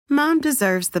Mom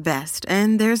deserves the best,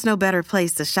 and there's no better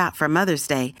place to shop for Mother's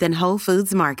Day than Whole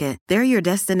Foods Market. They're your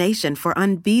destination for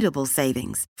unbeatable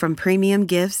savings, from premium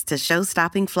gifts to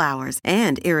show-stopping flowers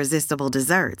and irresistible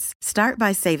desserts. Start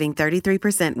by saving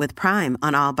 33% with Prime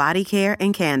on all body care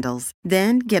and candles.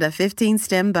 Then get a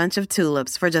 15-stem bunch of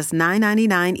tulips for just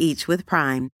 $9.99 each with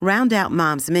Prime. Round out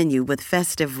Mom's menu with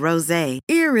festive rosé,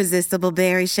 irresistible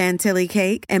berry chantilly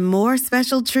cake, and more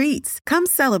special treats. Come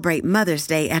celebrate Mother's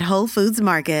Day at Whole Foods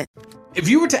Market. If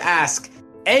you were to ask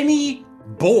any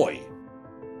boy,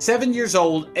 7 years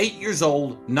old, 8 years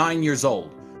old, 9 years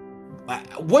old,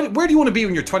 where do you want to be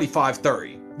when you're 25,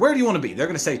 30? Where do you want to be? They're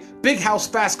going to say, big house,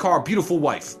 fast car, beautiful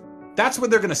wife. That's what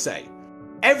they're going to say.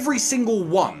 Every single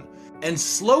one. And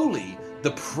slowly,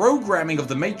 the programming of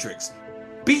the Matrix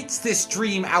beats this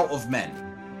dream out of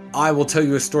men. I will tell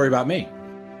you a story about me.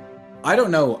 I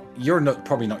don't know,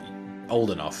 probably not old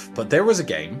enough, but there was a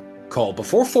game called,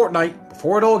 before Fortnite,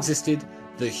 before it all existed,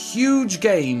 the huge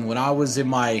game when I was in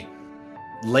my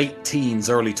late teens,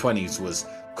 early 20s was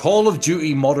Call of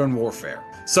Duty Modern Warfare.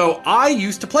 So I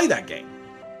used to play that game.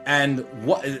 And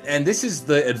this is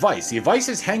the advice. The advice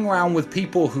is hang around with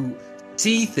people who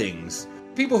see things,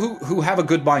 people who have a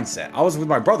good mindset. I was with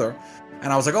my brother,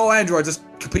 and I was like, oh, Andrew, I just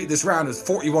completed this round. It's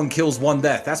 41 kills, 1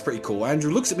 death. That's pretty cool.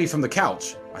 Andrew looks at me from the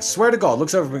couch. I swear to God,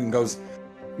 looks over me and goes,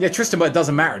 yeah, Tristan, but it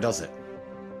doesn't matter, does it?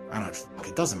 And I'm like,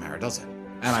 it doesn't matter, does it?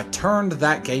 And I turned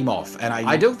that game off. And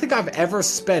I don't think I've ever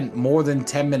spent more than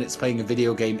 10 minutes playing a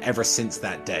video game ever since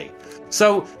that day.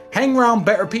 So hang around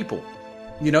better people.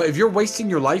 You know, if you're wasting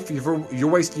your life, if you're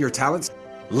wasting your talents,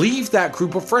 leave that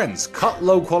group of friends. Cut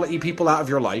low quality people out of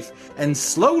your life. And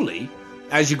slowly,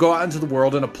 as you go out into the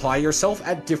world and apply yourself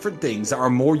at different things that are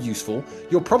more useful,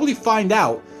 you'll probably find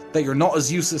out that you're not as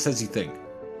useless as you think.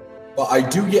 Well, I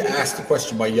do get asked the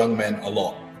question by young men a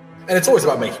lot. And it's always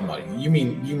about making money. You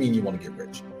mean you want to get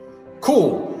rich.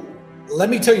 Cool. Let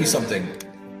me tell you something.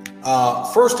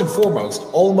 First and foremost,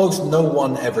 almost no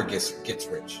one ever gets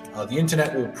rich. The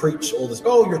internet will preach all this,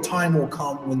 oh, your time will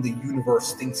come when the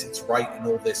universe thinks it's right and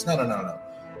all this. No.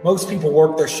 Most people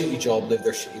work their shitty job, live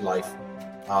their shitty life,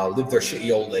 live their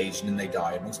shitty old age, and then they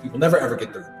die. And most people never ever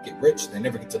get rich. They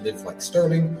never get to live like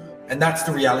Sterling. And that's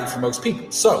the reality for most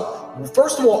people. So,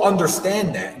 first of all,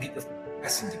 understand that and get your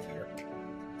ass into gear.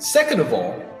 Second of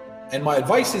all, and my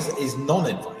advice is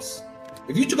non-advice.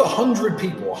 If you took 100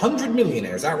 people, 100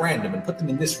 millionaires at random and put them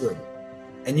in this room,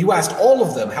 and you asked all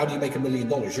of them, how do you make $1 million?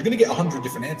 You're going to get 100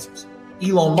 different answers.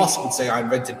 Elon Musk would say, I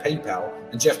invented PayPal.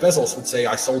 And Jeff Bezos would say,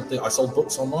 I sold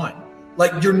books online.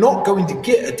 Like, you're not going to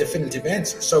get a definitive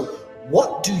answer. So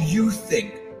what do you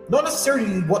think? Not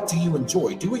necessarily what do you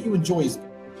enjoy. Do what you enjoy,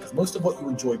 because most of what you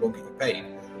enjoy won't get you paid.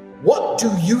 What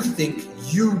do you think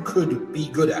you could be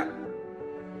good at?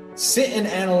 Sit and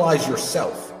analyze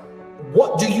yourself.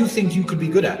 What do you think you could be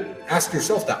good at? Ask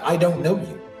yourself that. I don't know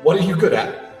you. What are you good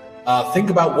at? Think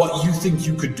about what you think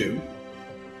you could do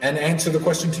and answer the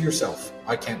question to yourself.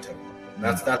 I can't tell you.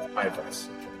 That's my advice.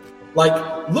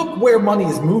 Like, look where money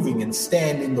is moving and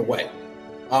stand in the way.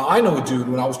 I know a dude,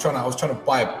 when I was trying to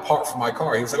buy a part for my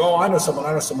car, he was like, oh, I know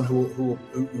someone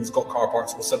who's got car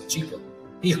parts, will sell it cheaper.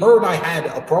 He heard I had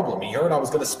a problem. He heard I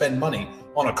was going to spend money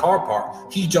on a car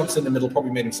part. He jumps in the middle, probably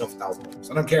made himself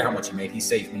 $1,000. I don't care how much he made. He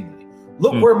saved me money.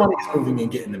 Look where money is moving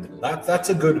and get in the middle. That's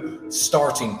a good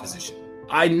starting position.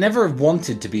 I never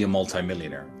wanted to be a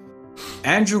multimillionaire.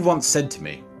 Andrew once said to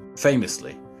me,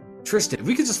 famously, Tristan, if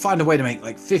we could just find a way to make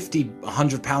like 50,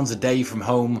 100 pounds a day from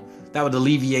home, that would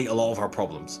alleviate a lot of our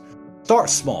problems. Start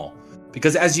small,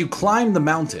 because as you climb the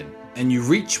mountain and you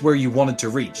reach where you wanted to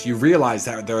reach, you realize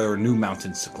that there are new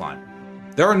mountains to climb.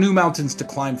 There are new mountains to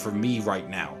climb for me right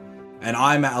now. And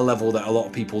I'm at a level that a lot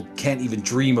of people can't even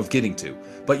dream of getting to.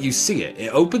 But you see it.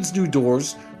 It opens new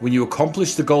doors when you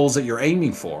accomplish the goals that you're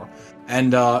aiming for.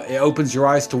 And it opens your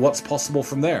eyes to what's possible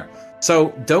from there. So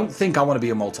don't think I want to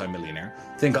be a multimillionaire.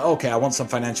 Think, okay, I want some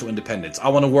financial independence. I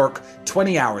want to work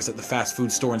 20 hours at the fast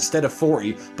food store instead of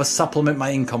 40, but supplement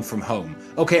my income from home.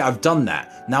 Okay, I've done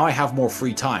that. Now I have more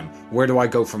free time. Where do I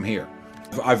go from here?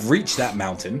 I've reached that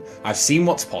mountain. I've seen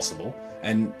what's possible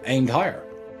and aimed higher.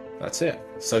 That's it.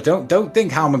 So don't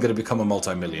think how am I going to become a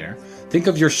multimillionaire. Think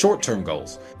of your short-term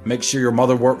goals. Make sure your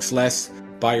mother works less,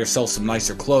 buy yourself some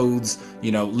nicer clothes,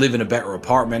 live in a better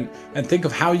apartment, and think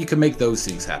of how you can make those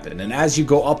things happen. And as you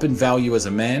go up in value as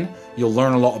a man, you'll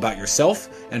learn a lot about yourself,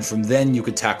 and from then you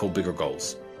could tackle bigger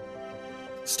goals.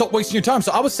 Stop wasting your time.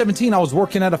 So I was 17, I was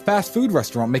working at a fast food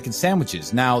restaurant making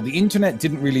sandwiches. Now, the internet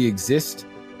didn't really exist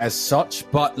as such,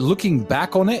 but looking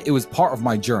back on it, it was part of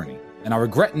my journey. And I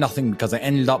regret nothing because I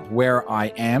ended up where I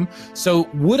am. So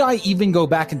would I even go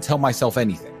back and tell myself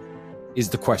anything? is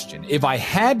the question. If I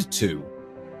had to,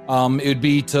 it would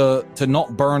be to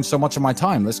not burn so much of my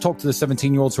time. Let's talk to the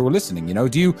 17-year-olds who are listening. You know,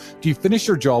 do you finish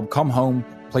your job, come home,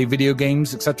 play video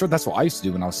games, etc.? That's what I used to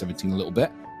do when I was 17 a little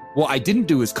bit. What I didn't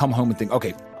do is come home and think,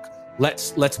 okay,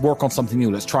 let's work on something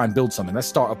new. Let's try and build something. Let's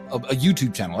start a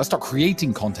YouTube channel. Let's start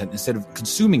creating content instead of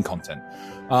consuming content.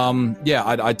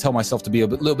 I'd tell myself to be a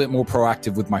little bit more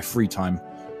proactive with my free time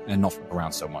and not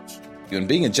around so much. And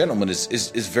being a gentleman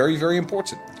is very, very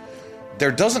important.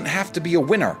 There doesn't have to be a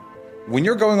winner. When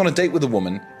you're going on a date with a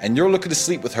woman and you're looking to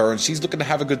sleep with her and she's looking to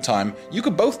have a good time, you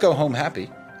could both go home happy.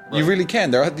 Right. You really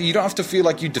can. You don't have to feel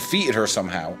like you defeated her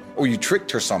somehow or you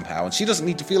tricked her somehow, and she doesn't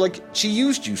need to feel like she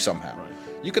used you somehow. Right.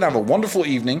 You can have a wonderful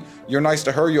evening. You're nice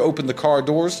to her. You open the car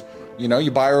doors. You know,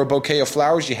 you buy her a bouquet of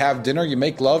flowers. You have dinner. You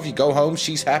make love. You go home.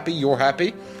 She's happy. You're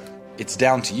happy. It's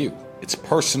down to you. It's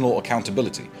personal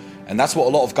accountability. And that's what a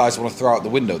lot of guys want to throw out the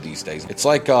window these days. It's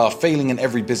like failing in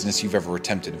every business you've ever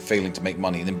attempted and failing to make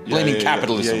money, and then blaming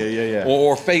capitalism,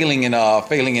 or failing in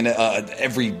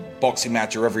every boxing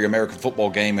match or every American football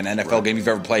game and NFL game you've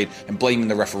ever played and blaming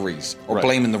the referees or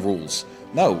blaming the rules.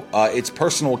 No, it's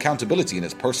personal accountability and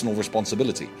it's personal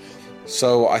responsibility.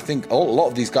 So I think a lot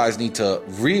of these guys need to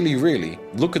really, really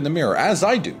look in the mirror, as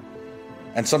I do.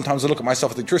 And sometimes I look at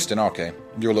myself and think, Tristan, okay,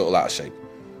 you're a little out of shape.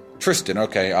 Tristan,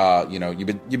 okay,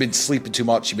 you've been sleeping too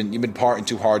much, you've been partying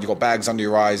too hard, you got bags under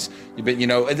your eyes,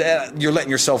 you're letting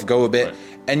yourself go a bit,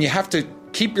 and you have to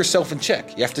keep yourself in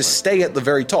check. You have to stay at the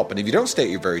very top, and if you don't stay at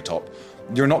your very top,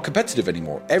 you're not competitive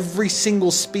anymore. Every single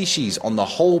species on the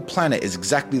whole planet is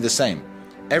exactly the same.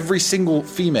 Every single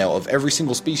female of every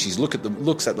single species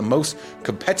looks at the most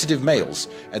competitive males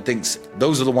and thinks,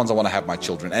 those are the ones I want to have my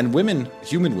children. And women,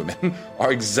 human women,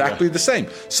 are exactly the same.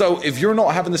 So if you're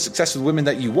not having the success with women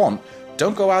that you want,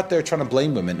 don't go out there trying to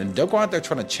blame women, and don't go out there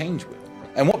trying to change women.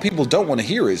 And what people don't want to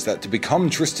hear is that to become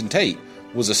Tristan Tate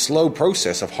was a slow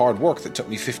process of hard work that took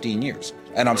me 15 years.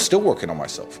 And I'm still working on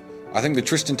myself. I think the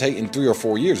Tristan Tate in 3 or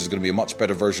 4 years is going to be a much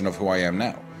better version of who I am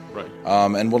now. Right.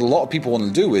 And what a lot of people want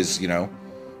to do is,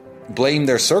 blame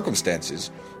their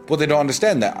circumstances, but they don't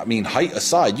understand that. I mean, height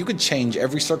aside, you could change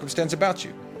every circumstance about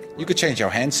you. You could change how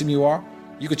handsome you are.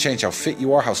 You could change how fit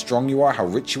you are, how strong you are, how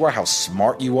rich you are, how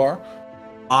smart you are.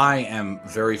 I am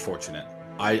very fortunate.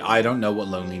 I don't know what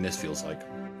loneliness feels like.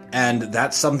 And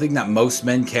that's something that most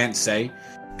men can't say.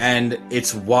 And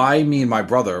it's why me and my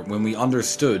brother, when we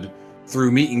understood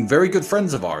through meeting very good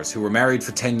friends of ours who were married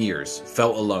for 10 years,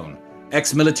 felt alone.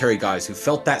 Ex-military guys who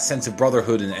felt that sense of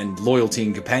brotherhood and loyalty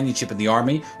and companionship in the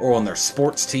army, or on their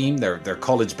sports team, their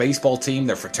college baseball team,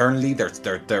 their fraternity,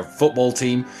 their football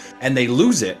team, and they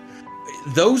lose it.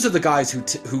 Those are the guys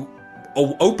who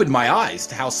opened my eyes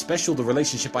to how special the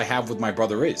relationship I have with my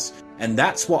brother is. And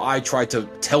that's what I try to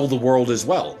tell the world as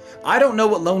well. I don't know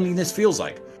what loneliness feels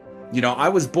like. I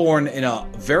was born in a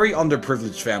very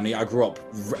underprivileged family. I grew up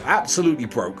absolutely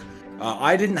broke.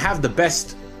 I didn't have the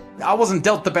best... I wasn't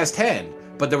dealt the best hand,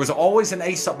 but there was always an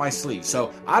ace up my sleeve.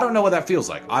 So I don't know what that feels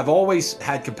like. I've always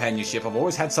had companionship. I've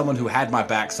always had someone who had my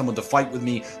back, someone to fight with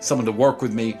me, someone to work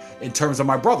with me in terms of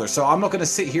my brother. So I'm not going to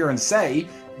sit here and say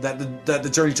that the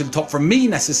journey to the top for me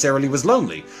necessarily was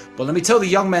lonely. But let me tell the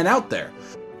young men out there,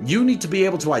 you need to be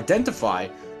able to identify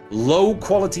low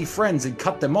quality friends and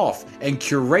cut them off and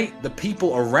curate the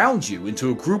people around you into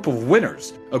a group of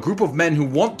winners, a group of men who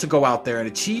want to go out there and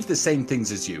achieve the same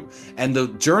things as you. And the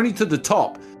journey to the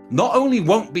top not only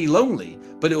won't be lonely,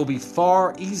 but it will be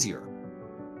far easier.